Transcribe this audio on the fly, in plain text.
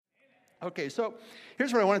Okay, so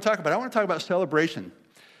here's what I want to talk about. I want to talk about celebration.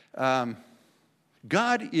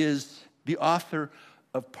 God is the author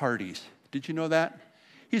of parties. Did you know that?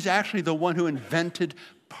 He's actually the one who invented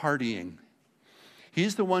partying.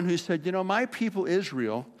 He's the one who said, my people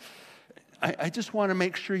Israel, I just want to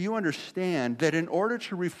make sure you understand that in order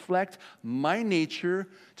to reflect my nature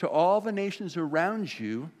to all the nations around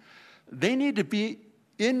you, they need to be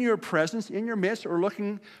in your presence, in your midst, or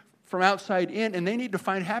looking from outside in, and they need to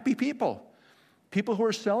find happy people. People who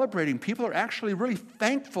are celebrating. People who are actually really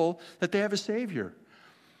thankful that they have a Savior.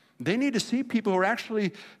 They need to see people who are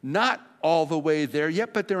actually not all the way there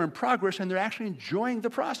yet, but they're in progress and they're actually enjoying the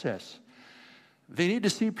process. They need to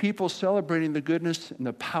see people celebrating the goodness and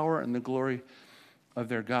the power and the glory of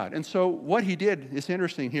their God. And so what he did is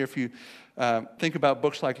interesting here. If you think about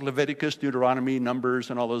books like Leviticus, Deuteronomy,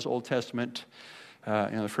 Numbers, and all those Old Testament,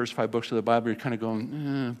 the first 5 books of the Bible, you're kind of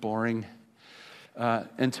going, boring.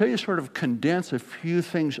 Until you sort of condense a few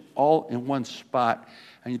things all in one spot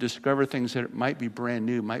and you discover things that might be brand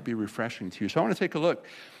new, might be refreshing to you. So I want to take a look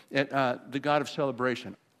at the God of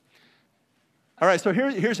celebration. All right, so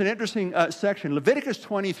here's an interesting section. Leviticus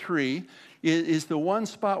 23 is the one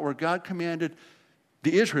spot where God commanded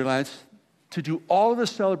the Israelites to do all of the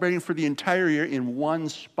celebrating for the entire year in one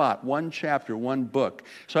spot, one chapter, one book.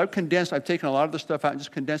 So I've taken a lot of the stuff out and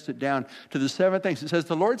just condensed it down to the 7 things. It says,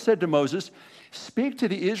 the Lord said to Moses, speak to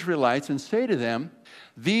the Israelites and say to them,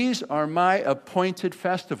 these are my appointed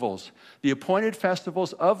festivals, the appointed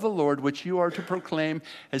festivals of the Lord, which you are to proclaim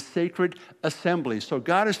as sacred assemblies. So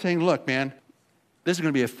God is saying, look, man, this is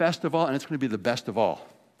going to be a festival and it's going to be the best of all.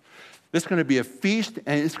 This is going to be a feast,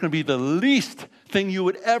 and it's going to be the least thing you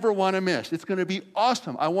would ever want to miss. It's going to be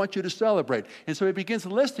awesome. I want you to celebrate. And so he begins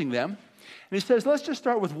listing them, and he says, let's just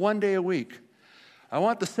start with 1 day a week. I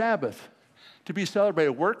want the Sabbath to be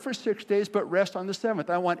celebrated. Work for 6 days, but rest on the 7th.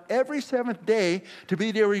 I want every 7th day to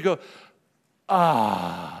be there where you go,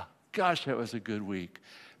 gosh, that was a good week.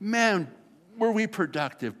 Man, were we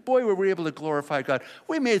productive? Boy, were we able to glorify God.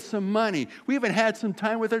 We made some money. We even had some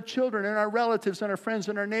time with our children and our relatives and our friends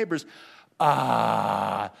and our neighbors.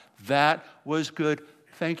 That was good.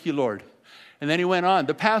 Thank you, Lord. And then he went on.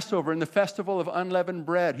 The Passover and the festival of unleavened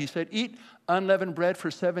bread. He said, eat unleavened bread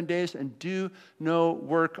for 7 days and do no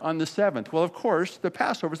work on the 7th. Well, of course, the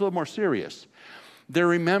Passover is a little more serious. They're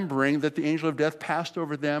remembering that the angel of death passed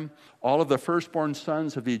over them. All of the firstborn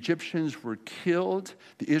sons of the Egyptians were killed.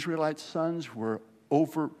 The Israelites' sons were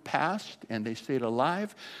overpassed, and they stayed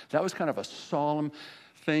alive. That was kind of a solemn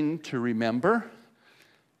thing to remember.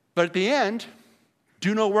 But at the end,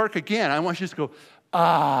 do no work again. I want you to go,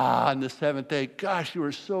 on the 7th day. Gosh, you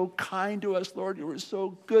were so kind to us, Lord. You were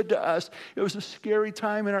so good to us. It was a scary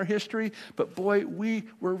time in our history, but boy, we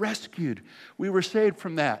were rescued. We were saved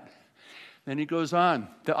from that. Then he goes on,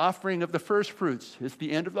 the offering of the first fruits. It's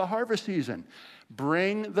the end of the harvest season.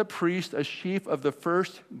 Bring the priest a sheaf of the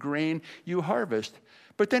first grain you harvest.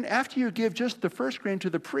 But then after you give just the first grain to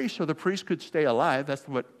the priest so the priest could stay alive, that's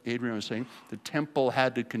what Adrian was saying, the temple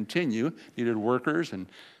had to continue, needed workers, and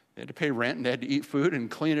they had to pay rent, and they had to eat food and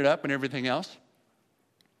clean it up and everything else.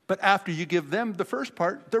 But after you give them the first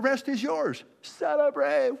part, the rest is yours.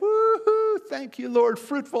 Celebrate, woohoo, thank you, Lord,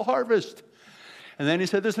 fruitful harvest. And then he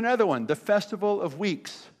said, there's another one, the festival of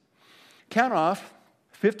weeks. Count off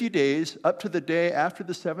 50 days up to the day after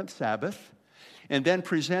the 7th Sabbath, and then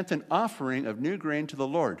present an offering of new grain to the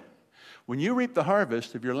Lord. When you reap the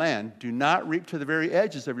harvest of your land, do not reap to the very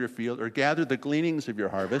edges of your field or gather the gleanings of your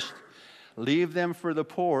harvest. Leave them for the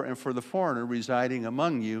poor and for the foreigner residing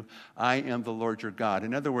among you. I am the Lord your God.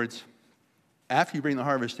 In other words, after you bring the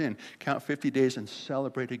harvest in, count 50 days and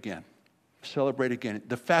celebrate again. Celebrate again.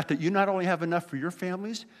 The fact that you not only have enough for your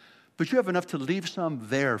families, but you have enough to leave some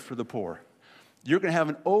there for the poor. You're going to have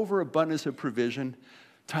an overabundance of provision.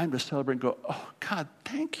 Time to celebrate and go, oh, God,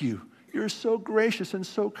 thank you. You're so gracious and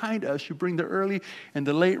so kind to us. You bring the early and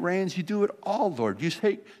the late rains. You do it all, Lord. You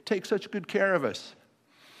take such good care of us.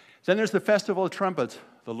 Then there's the festival of trumpets.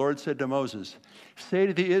 The Lord said to Moses, say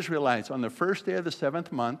to the Israelites, on the first day of the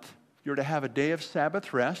 7th month, you're to have a day of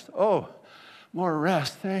Sabbath rest. Oh, more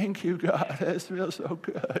rest. Thank you, God. That feels so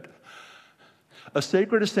good. A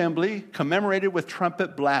sacred assembly commemorated with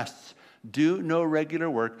trumpet blasts. Do no regular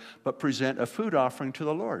work, but present a food offering to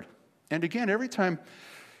the Lord. And again,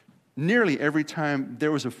 nearly every time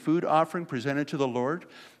there was a food offering presented to the Lord,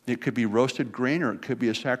 it could be roasted grain or it could be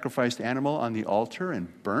a sacrificed animal on the altar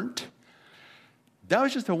and burnt. That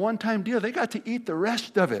was just a one-time deal. They got to eat the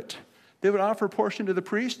rest of it. They would offer a portion to the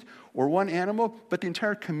priest or one animal, but the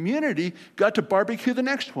entire community got to barbecue the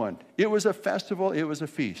next one. It was a festival. It was a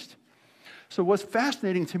feast. So what's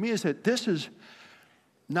fascinating to me is that this is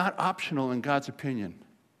not optional in God's opinion.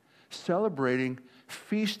 Celebrating,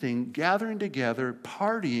 feasting, gathering together,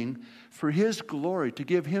 partying for his glory, to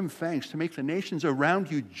give him thanks, to make the nations around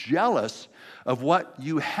you jealous of what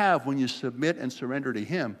you have when you submit and surrender to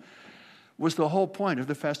him, was the whole point of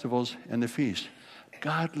the festivals and the feasts.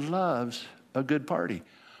 God loves a good party.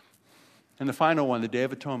 And the final one, the Day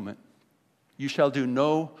of Atonement. You shall do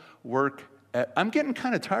no work I'm getting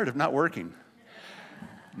kind of tired of not working.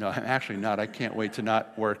 No, I'm actually not. I can't wait to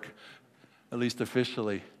not work, at least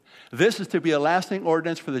officially. This is to be a lasting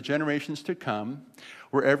ordinance for the generations to come.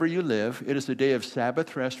 Wherever you live, it is a day of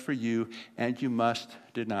Sabbath rest for you, and you must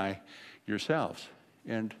deny yourselves.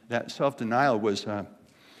 And that self-denial was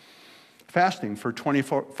fasting for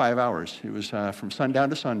 25 hours. It was from sundown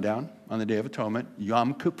to sundown on the Day of Atonement.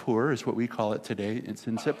 Yom Kippur is what we call it today. It's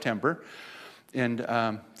in September. And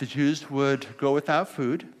the Jews would go without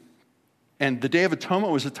food. And the Day of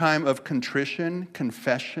Atonement was a time of contrition,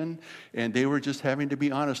 confession, and they were just having to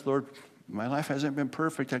be honest. Lord, my life hasn't been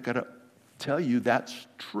perfect. I've got to tell you that's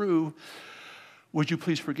true. Would you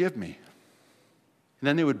please forgive me? And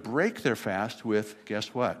then they would break their fast with,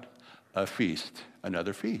 guess what? A feast,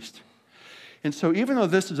 another feast. And so even though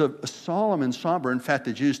this is a solemn and somber, in fact,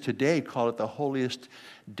 the Jews today call it the holiest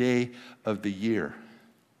day of the year,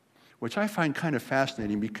 which I find kind of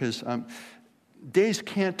fascinating because days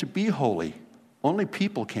can't be holy. Only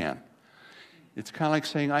people can. It's kind of like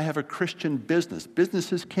saying, I have a Christian business.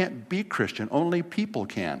 Businesses can't be Christian. Only people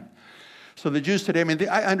can. So the Jews today,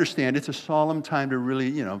 I understand it's a solemn time to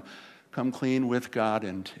really, come clean with God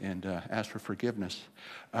and ask for forgiveness.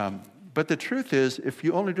 But the truth is, if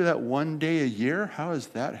you only do that one day a year, how is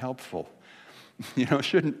that helpful?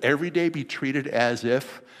 Shouldn't every day be treated as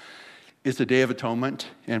if it's a day of atonement?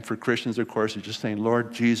 And for Christians, of course, it's just saying,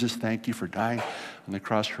 Lord Jesus, thank you for dying on the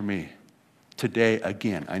cross for me. Today,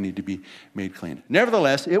 again, I need to be made clean.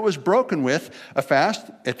 Nevertheless, it was broken with a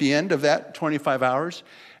fast at the end of that 25 hours,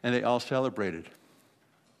 and they all celebrated.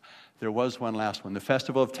 There was one last one, the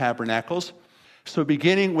Festival of Tabernacles. So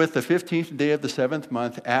beginning with the 15th day of the 7th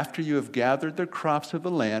month, after you have gathered the crops of the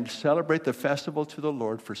land, celebrate the festival to the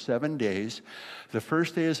Lord for 7 days. The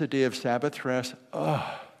first day is a day of Sabbath rest.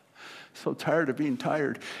 So tired of being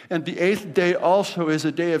tired. And the 8th day also is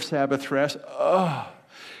a day of Sabbath rest.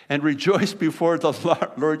 And rejoice before the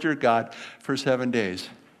Lord your God for 7 days.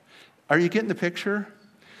 Are you getting the picture?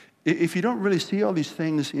 If you don't really see all these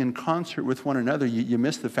things in concert with one another, you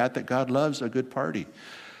miss the fact that God loves a good party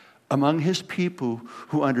among his people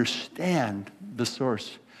who understand the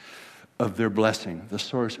source of their blessing, the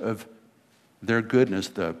source of their goodness,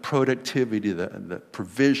 the productivity, the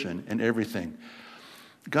provision, and everything.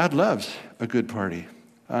 God loves a good party.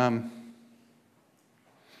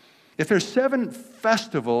 If there's 7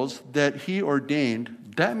 festivals that he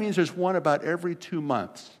ordained, that means there's one about every 2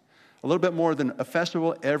 months. A little bit more than a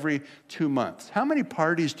festival every 2 months. How many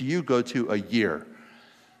parties do you go to a year?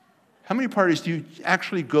 How many parties do you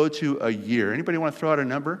actually go to a year? Anybody want to throw out a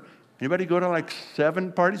number? Anybody go to like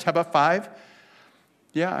 7 parties? How about 5?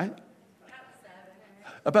 Yeah.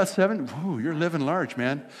 About 7? Ooh, you're living large,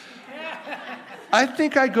 man. I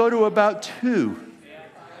think I go to about 2.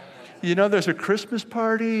 There's a Christmas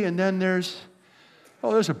party, and then there's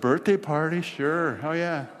a birthday party, sure. Oh,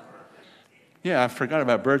 yeah. Yeah, I forgot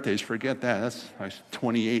about birthdays. Forget that. That's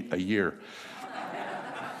 28 a year.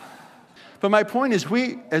 But my point is,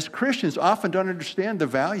 we as Christians often don't understand the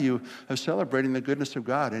value of celebrating the goodness of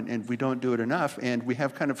God, and we don't do it enough, and we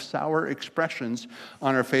have kind of sour expressions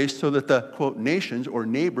on our face so that the, quote, nations or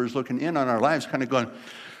neighbors looking in on our lives kind of going,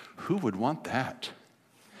 who would want that?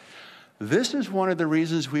 This is one of the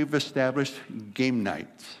reasons we've established game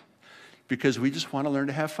nights, because we just want to learn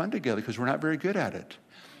to have fun together because we're not very good at it.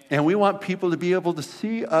 And we want people to be able to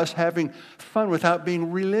see us having fun without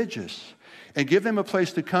being religious and give them a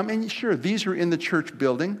place to come. And sure, these are in the church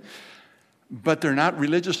building, but they're not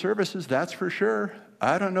religious services, that's for sure.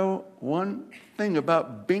 I don't know one thing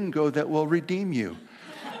about bingo that will redeem you.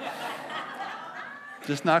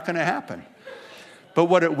 Just not going to happen. But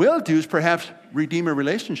what it will do is perhaps redeem a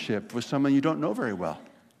relationship with someone you don't know very well.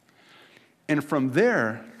 And from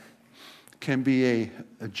there can be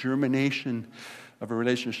a germination of a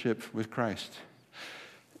relationship with Christ.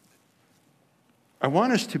 I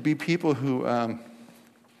want us to be people who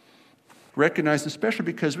recognize, especially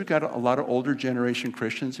because we've got a lot of older generation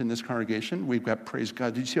Christians in this congregation. We've got, praise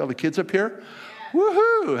God. Did you see all the kids up here? Yeah.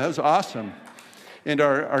 Woohoo! That was awesome. And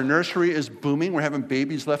our nursery is booming. We're having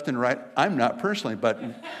babies left and right. I'm not personally, but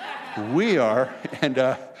we are.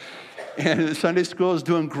 And Sunday school is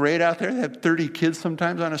doing great out there. They have 30 kids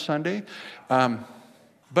sometimes on a Sunday.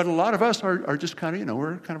 But a lot of us are just kind of,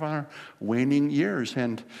 we're kind of on our waning years.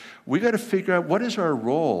 And we got to figure out what is our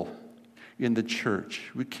role in the church.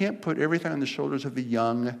 We can't put everything on the shoulders of the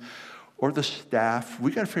young or the staff.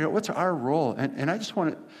 We got to figure out what's our role. And I just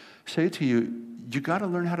want to say to you, you got to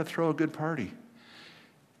learn how to throw a good party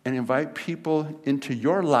and invite people into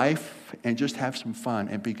your life and just have some fun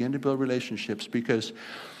and begin to build relationships, because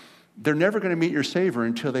they're never going to meet your Savior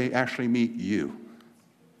until they actually meet you.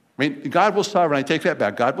 I mean, God will sovereignly, I take that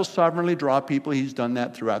back, God will sovereignly draw people. He's done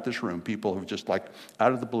that throughout this room. People who just like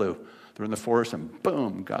out of the blue, they're in the forest and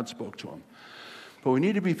boom, God spoke to them. But we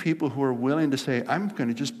need to be people who are willing to say, I'm going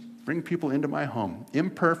to just bring people into my home.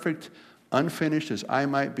 Imperfect, unfinished as I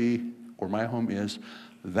might be, or my home is,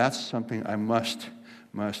 that's something I must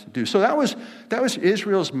do. So that was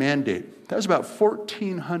Israel's mandate. That was about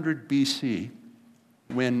 1400 BC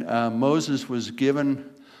when Moses was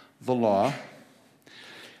given the law.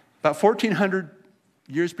 About 1400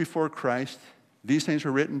 years before Christ, these things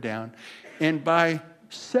were written down. And by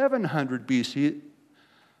 700 BC,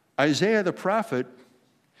 Isaiah the prophet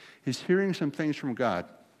is hearing some things from God.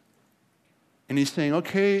 And he's saying,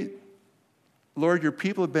 okay, Lord, your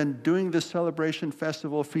people have been doing this celebration,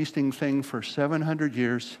 festival, feasting thing for 700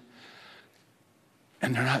 years,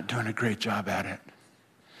 and they're not doing a great job at it.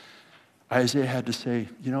 Isaiah had to say,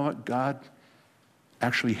 you know what? God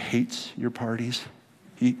actually hates your parties.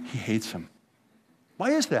 He hates them.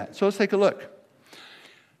 Why is that? So let's take a look.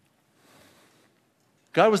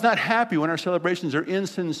 God was not happy when our celebrations are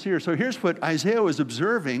insincere. So here's what Isaiah was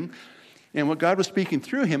observing and what God was speaking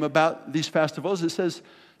through him about these festivals. It says,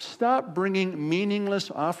 stop bringing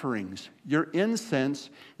meaningless offerings. Your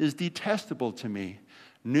incense is detestable to me.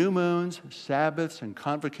 New moons, Sabbaths, and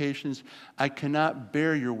convocations, I cannot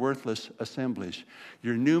bear your worthless assemblies.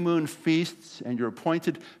 Your new moon feasts and your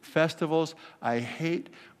appointed festivals, I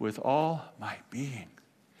hate with all my being.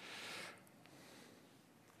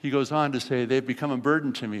 He goes on to say, they've become a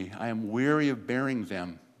burden to me. I am weary of bearing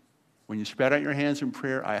them. When you spread out your hands in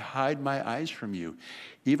prayer, I hide my eyes from you.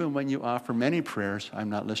 Even when you offer many prayers,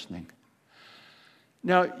 I'm not listening.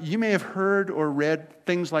 Now, you may have heard or read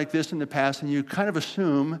things like this in the past, and you kind of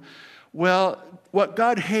assume, well, what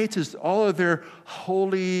God hates is all of their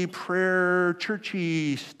holy, prayer,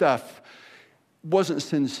 churchy stuff wasn't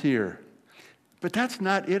sincere. But that's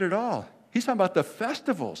not it at all. He's talking about the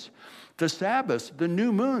festivals, the Sabbaths, the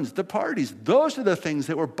new moons, the parties. Those are the things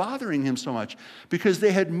that were bothering him so much because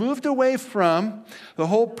they had moved away from the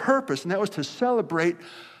whole purpose, and that was to celebrate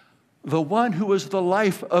the one who was the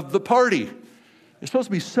life of the party. It's supposed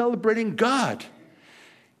to be celebrating God.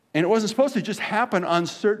 And it wasn't supposed to just happen on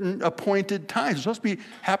certain appointed times. It's supposed to be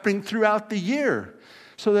happening throughout the year,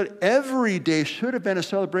 so that every day should have been a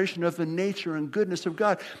celebration of the nature and goodness of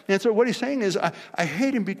God. And so what he's saying is, I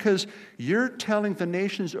hate him because you're telling the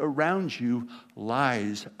nations around you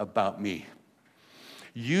lies about me.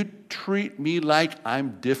 You treat me like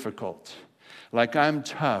I'm difficult, like I'm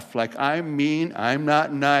tough, like I'm mean, I'm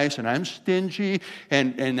not nice, and I'm stingy,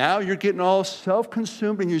 and now you're getting all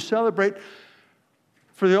self-consumed, and you celebrate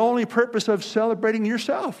for the only purpose of celebrating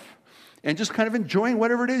yourself and just kind of enjoying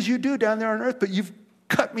whatever it is you do down there on earth, but you've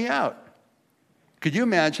cut me out. Could you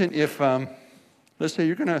imagine if, let's say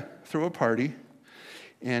you're going to throw a party,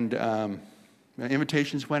 and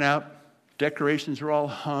invitations went out, decorations are all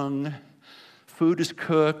hung, food is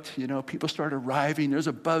cooked, people start arriving, there's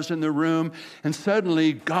a buzz in the room, and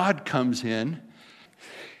suddenly God comes in,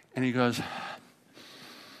 and he goes,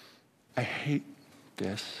 I hate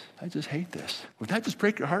this. I just hate this. Would that just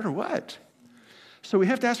break your heart or what? So we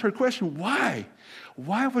have to ask our question, why?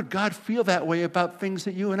 Why would God feel that way about things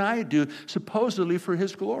that you and I do, supposedly for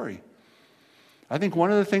his glory? I think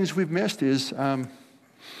one of the things we've missed is the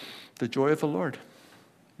joy of the Lord,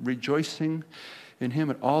 rejoicing in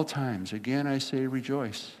him at all times. Again, I say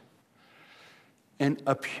rejoice. And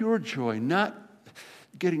a pure joy, not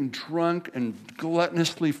getting drunk and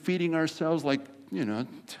gluttonously feeding ourselves like,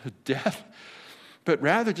 to death, but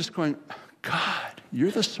rather just going, God,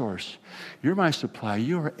 you're the source. You're my supply.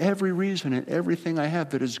 You are every reason and everything I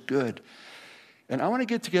have that is good. And I want to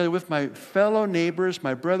get together with my fellow neighbors,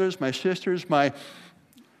 my brothers, my sisters, my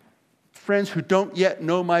friends who don't yet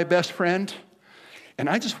know my best friend, and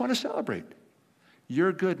I just want to celebrate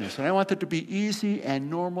your goodness. And I want that to be easy and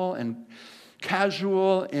normal and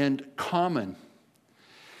casual and common.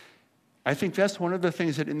 I think that's one of the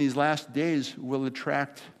things that in these last days will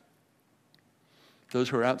attract those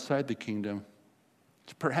who are outside the kingdom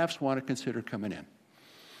to perhaps want to consider coming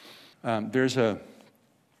in. There's a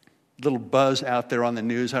little buzz out there on the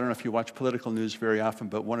news. I don't know if you watch political news very often,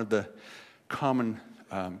 but one of the common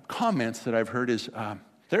comments that I've heard is,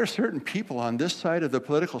 There are certain people on this side of the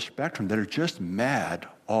political spectrum that are just mad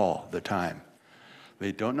all the time.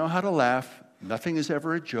 They don't know how to laugh. Nothing is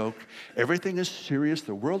ever a joke. Everything is serious.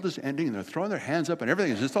 The world is ending, and they're throwing their hands up, and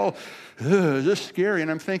everything is just all just scary. And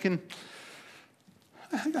I'm thinking,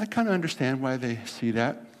 I kind of understand why they see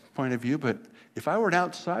that point of view, but if I were an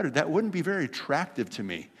outsider, that wouldn't be very attractive to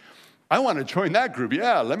me. I want to join that group.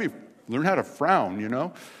 Yeah, let me learn how to frown, you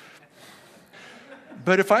know.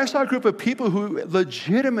 But if I saw a group of people who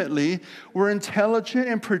legitimately were intelligent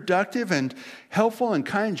and productive and helpful and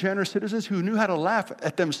kind, generous citizens who knew how to laugh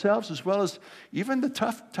at themselves as well as even the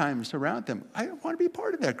tough times around them, I want to be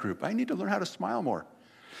part of that group. I need to learn how to smile more.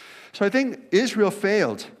 So I think Israel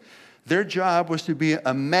failed. Their job was to be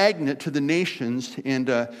a magnet to the nations, and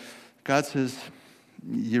God says,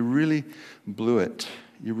 you really blew it.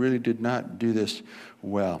 You really did not do this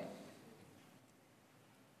well.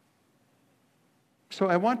 So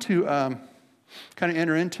I want to kind of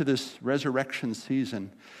enter into this resurrection season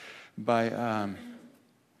by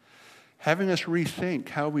having us rethink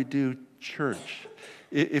how we do church.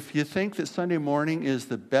 If you think that Sunday morning is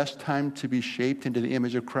the best time to be shaped into the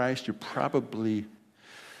image of Christ, you're probably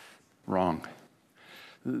wrong.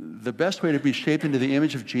 The best way to be shaped into the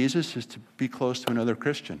image of Jesus is to be close to another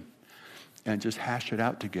Christian and just hash it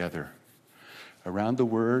out together around the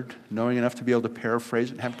Word, knowing enough to be able to paraphrase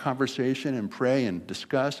it and have conversation and pray and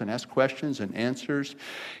discuss and ask questions and answers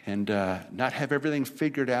and not have everything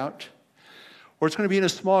figured out. Or it's going to be in a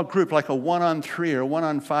small group, like a 1-on-3 or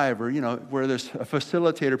 1-on-5, or, you know, where there's a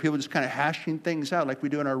facilitator, people just kind of hashing things out like we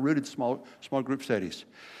do in our rooted small group studies.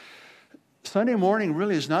 Sunday morning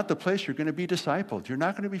really is not the place you're going to be discipled. You're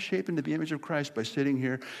not going to be shaped into the image of Christ by sitting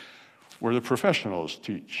here where the professionals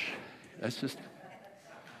teach. That's just,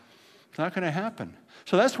 it's not going to happen.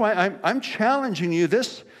 So that's why I'm challenging you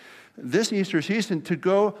this Easter season to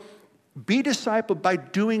go be discipled by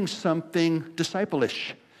doing something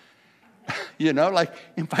disciple-ish. You know, like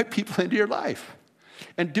invite people into your life.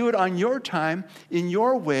 And do it on your time, in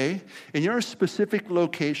your way, in your specific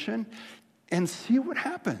location, and see what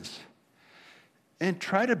happens. And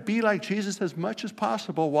try to be like Jesus as much as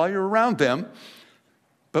possible while you're around them.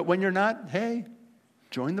 But when you're not, hey,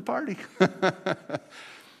 join the party.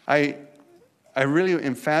 I really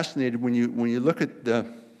am fascinated when you look at the,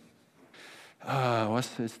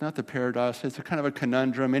 it's not the paradox, it's a kind of a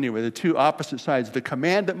conundrum anyway, the two opposite sides, the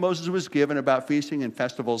command that Moses was given about feasting and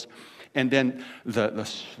festivals, and then the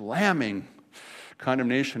slamming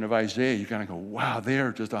condemnation of Isaiah. You kind of go, wow,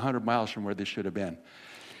 they're just 100 miles from where they should have been.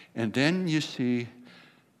 And then you see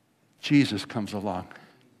Jesus comes along.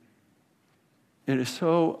 It is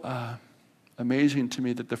so amazing to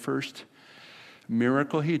me that the first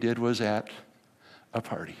miracle he did was at a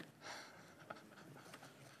party.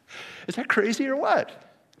 Is that crazy or what?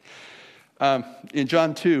 In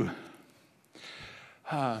John 2,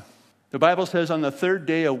 the Bible says on the third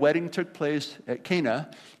day a wedding took place at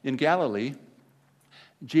Cana in Galilee.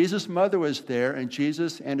 Jesus' mother was there, and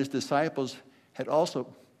Jesus and his disciples had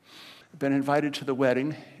also been invited to the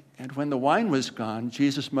wedding. And when the wine was gone,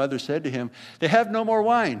 Jesus' mother said to him, "They have no more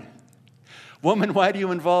wine." "Woman, why do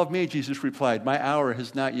you involve me?" Jesus replied, "My hour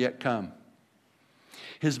has not yet come."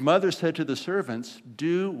 His mother said to the servants,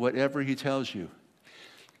 "Do whatever he tells you."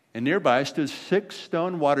 And nearby stood 6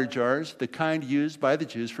 stone water jars, the kind used by the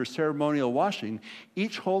Jews for ceremonial washing,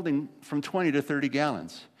 each holding from 20 to 30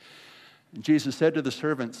 gallons. And Jesus said to the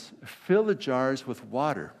servants, "Fill the jars with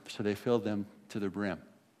water." So they filled them to the brim.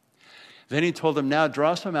 Then he told them, "Now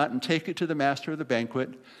draw some out and take it to the master of the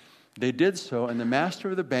banquet." They did so, and the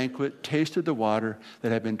master of the banquet tasted the water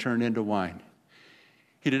that had been turned into wine.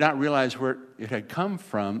 He did not realize where it had come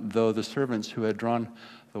from, though the servants who had drawn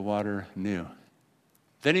the water knew.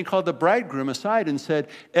 Then he called the bridegroom aside and said,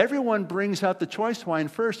 "Everyone brings out the choice wine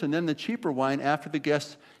first, and then the cheaper wine after the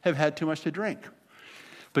guests have had too much to drink.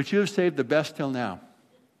 But you have saved the best till now."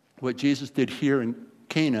 What Jesus did here in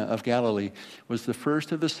Cana of Galilee was the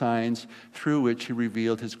first of the signs through which he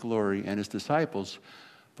revealed his glory, and his disciples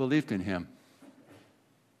believed in him.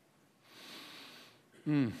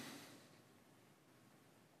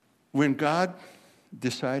 When God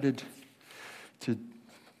decided to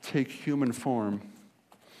take human form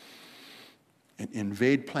and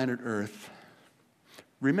invade planet Earth,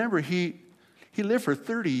 remember he lived for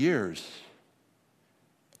 30 years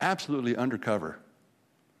absolutely undercover.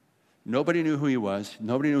 Nobody knew who he was.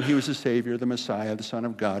 Nobody knew he was the Savior, the Messiah, the Son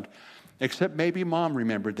of God, except maybe Mom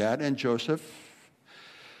remembered that, and Joseph.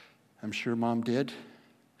 I'm sure Mom did.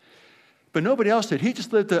 But nobody else did. He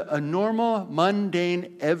just lived a normal,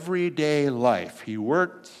 mundane, everyday life. He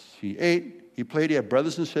worked, he ate, He played, he had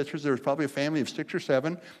brothers and sisters. There was probably a family of 6 or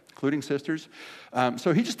 7, including sisters.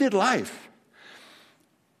 So he just did life.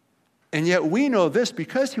 And yet we know this,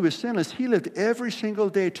 because he was sinless, he lived every single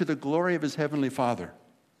day to the glory of his heavenly Father.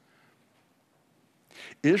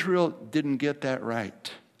 Israel didn't get that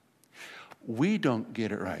right. We don't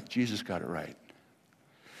get it right. Jesus got it right.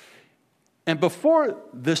 And before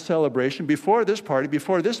this celebration, before this party,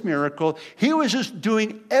 before this miracle, he was just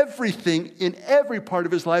doing everything in every part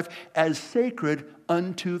of his life as sacred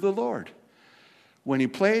unto the Lord. When he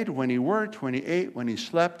played, when he worked, when he ate, when he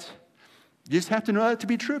slept. You just have to know that to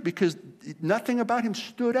be true, because nothing about him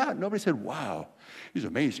stood out. Nobody said, wow, he's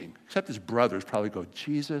amazing. Except his brothers probably go,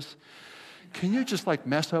 Jesus, can you just like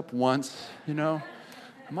mess up once, you know?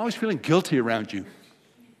 I'm always feeling guilty around you.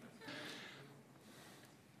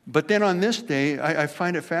 But then on this day, I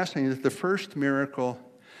find it fascinating that the first miracle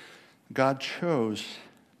God chose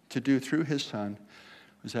to do through his son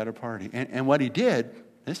was at a party. And what he did,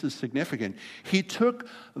 this is significant, he took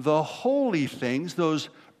the holy things, those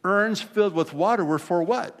urns filled with water were for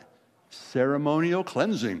what? Ceremonial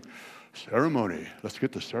cleansing. Ceremony. Let's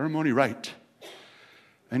get the ceremony right.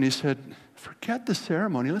 And he said, forget the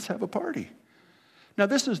ceremony, let's have a party. Now,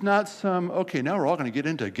 this is not some, okay, now we're all going to get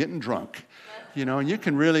into getting drunk. You know, and you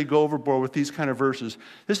can really go overboard with these kind of verses.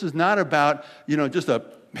 This is not about, you know, just a,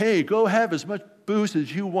 hey, go have as much booze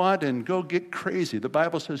as you want and go get crazy. The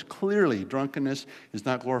Bible says clearly drunkenness is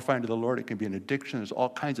not glorifying to the Lord. It can be an addiction. There's all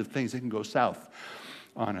kinds of things that can go south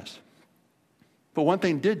on us. But one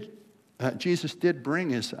thing Jesus did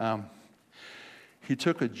bring is he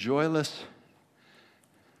took a joyless,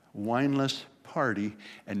 wineless party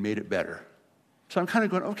and made it better. So I'm kind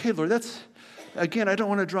of going, okay, Lord, that's, again, I don't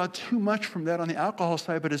want to draw too much from that on the alcohol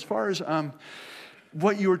side, but as far as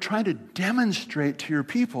what you were trying to demonstrate to your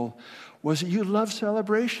people was that you love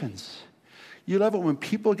celebrations. You love it when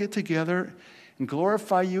people get together and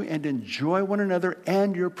glorify you and enjoy one another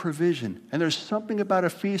and your provision. And there's something about a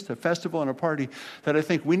feast, a festival, and a party that I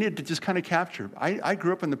think we need to just kind of capture. I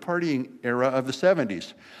grew up in the partying era of the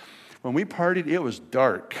 70s. When we partied, it was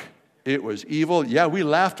dark. It was evil. Yeah, we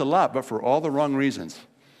laughed a lot, but for all the wrong reasons.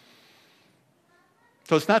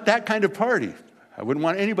 So it's not that kind of party. I wouldn't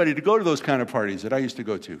want anybody to go to those kind of parties that I used to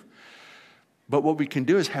go to. But what we can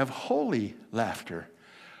do is have holy laughter,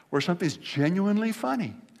 where something's genuinely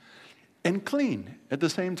funny and clean at the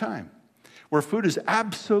same time, where food is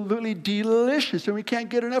absolutely delicious and we can't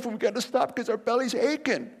get enough and we've got to stop because our belly's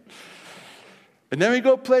aching. And then we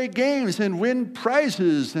go play games and win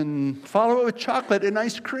prizes and follow it with chocolate and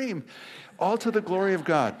ice cream, all to the glory of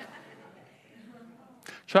God.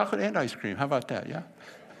 Chocolate and ice cream, how about that, yeah?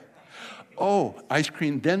 Oh, ice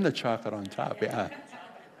cream, then the chocolate on top, yeah.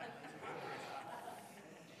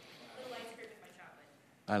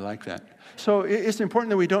 I like that. So it's important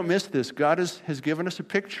that we don't miss this. God has given us a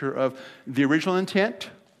picture of the original intent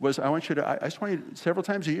was, I just want you several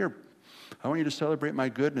times a year, I want you to celebrate my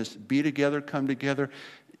goodness, be together, come together.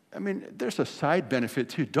 I mean, there's a side benefit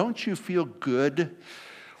too. Don't you feel good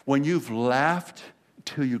when you've laughed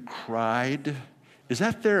till you cried? Is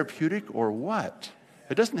that therapeutic or what?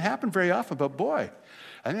 It doesn't happen very often, but boy,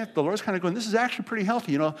 I think the Lord's kind of going, this is actually pretty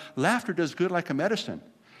healthy. You know, laughter does good like a medicine.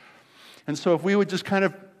 And so if we would just kind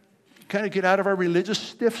of get out of our religious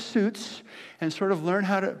stiff suits and sort of learn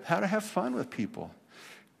how to have fun with people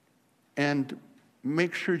and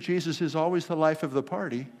make sure Jesus is always the life of the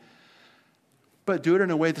party, but do it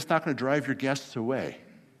in a way that's not going to drive your guests away.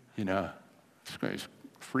 You know, this guy's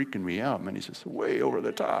freaking me out, man. He's just way over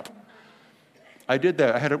the top. I did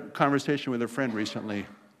that. I had a conversation with a friend recently.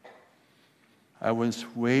 I was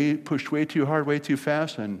pushed way too hard, way too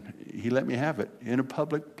fast, and he let me have it in a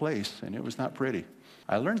public place, and it was not pretty.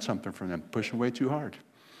 I learned something from them, pushing way too hard.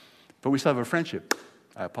 But we still have a friendship.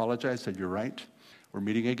 I apologized, said, you're right. We're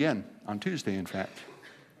meeting again on Tuesday, in fact.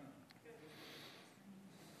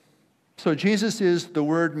 So Jesus is the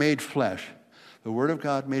Word made flesh. The Word of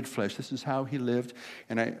God made flesh. This is how he lived.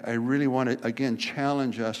 And I really want to, again,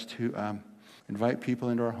 challenge us to invite people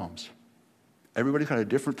into our homes. Everybody's got a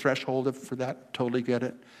different threshold for that. Totally get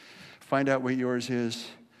it. Find out what yours is.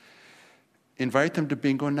 Invite them to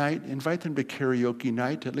bingo night. Invite them to karaoke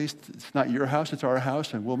night. At least it's not your house, it's our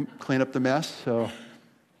house, and we'll clean up the mess. So.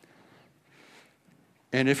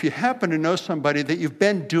 And if you happen to know somebody that you've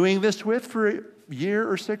been doing this with for a year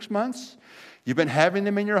or 6 months, you've been having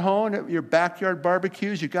them in your home, at your backyard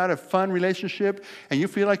barbecues, you've got a fun relationship, and you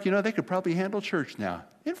feel like, they could probably handle church now.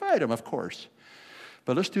 Invite them, of course.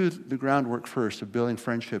 But let's do the groundwork first of building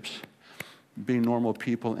friendships, being normal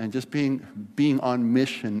people, and just being on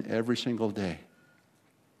mission every single day.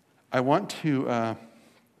 I want to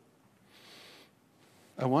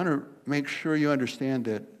I want to make sure you understand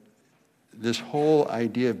that this whole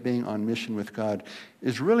idea of being on mission with God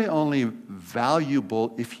is really only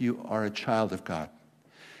valuable if you are a child of God.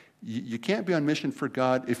 You can't be on mission for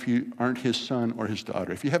God if you aren't his son or his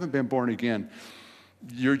daughter. If you haven't been born again,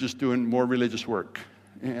 you're just doing more religious work.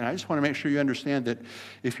 And I just want to make sure you understand that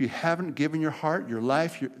if you haven't given your heart, your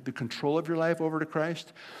life, the control of your life over to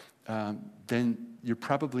Christ, then you're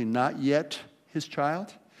probably not yet his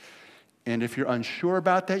child. And if you're unsure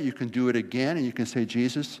about that, you can do it again and you can say,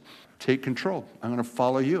 Jesus, take control. I'm going to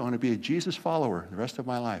follow you. I'm going to be a Jesus follower the rest of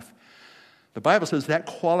my life. The Bible says that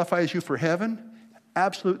qualifies you for heaven.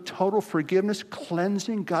 Absolute, total forgiveness,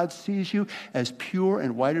 cleansing. God sees you as pure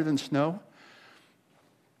and whiter than snow.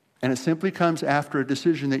 And it simply comes after a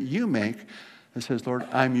decision that you make that says, Lord,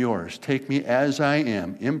 I'm yours. Take me as I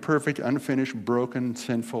am, imperfect, unfinished, broken,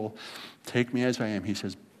 sinful. Take me as I am. He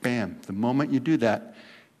says, bam, the moment you do that,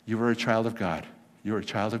 you are a child of God. You're a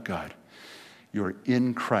child of God. You're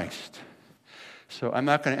in Christ. So I'm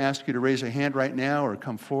not going to ask you to raise a hand right now or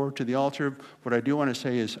come forward to the altar. What I do want to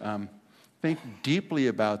say is think deeply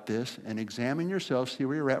about this and examine yourself, see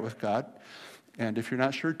where you're at with God. And if you're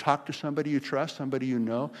not sure, talk to somebody you trust, somebody you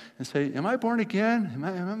know, and say, am I born again?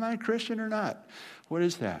 Am I a Christian or not? What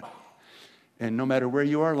is that? And no matter where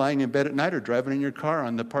you are, lying in bed at night or driving in your car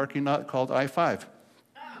on the parking lot called I-5,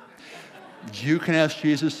 you can ask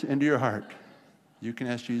Jesus into your heart. You can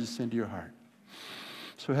ask Jesus into your heart.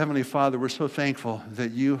 So Heavenly Father, we're so thankful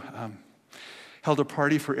that you held a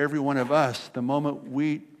party for every one of us. The moment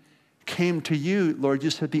we came to you, Lord, you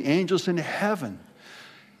said the angels in heaven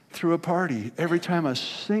threw a party every time a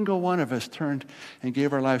single one of us turned and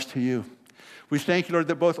gave our lives to you. We thank you, Lord,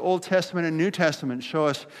 that both Old Testament and New Testament show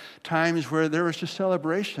us times where there was just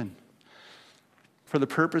celebration for the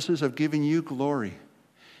purposes of giving you glory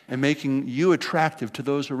and making you attractive to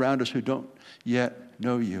those around us who don't yet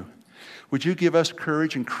know you. Would you give us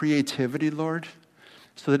courage and creativity, Lord,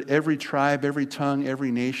 so that every tribe, every tongue,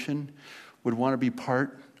 every nation would want to be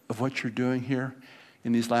part of what you're doing here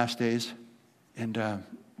in these last days? And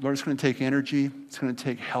Lord, it's going to take energy. It's going to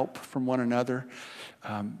take help from one another.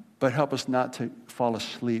 But help us not to fall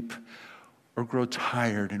asleep or grow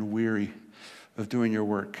tired and weary of doing your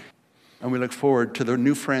work. And we look forward to the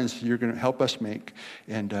new friends you're going to help us make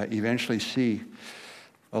and eventually see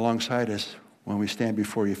alongside us when we stand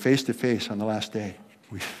before you face to face on the last day.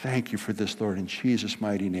 We thank you for this, Lord, in Jesus'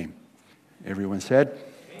 mighty name. Everyone said?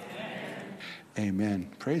 Amen. Amen.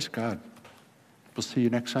 Praise God. We'll see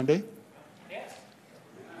you next Sunday. Yes.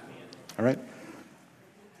 All right.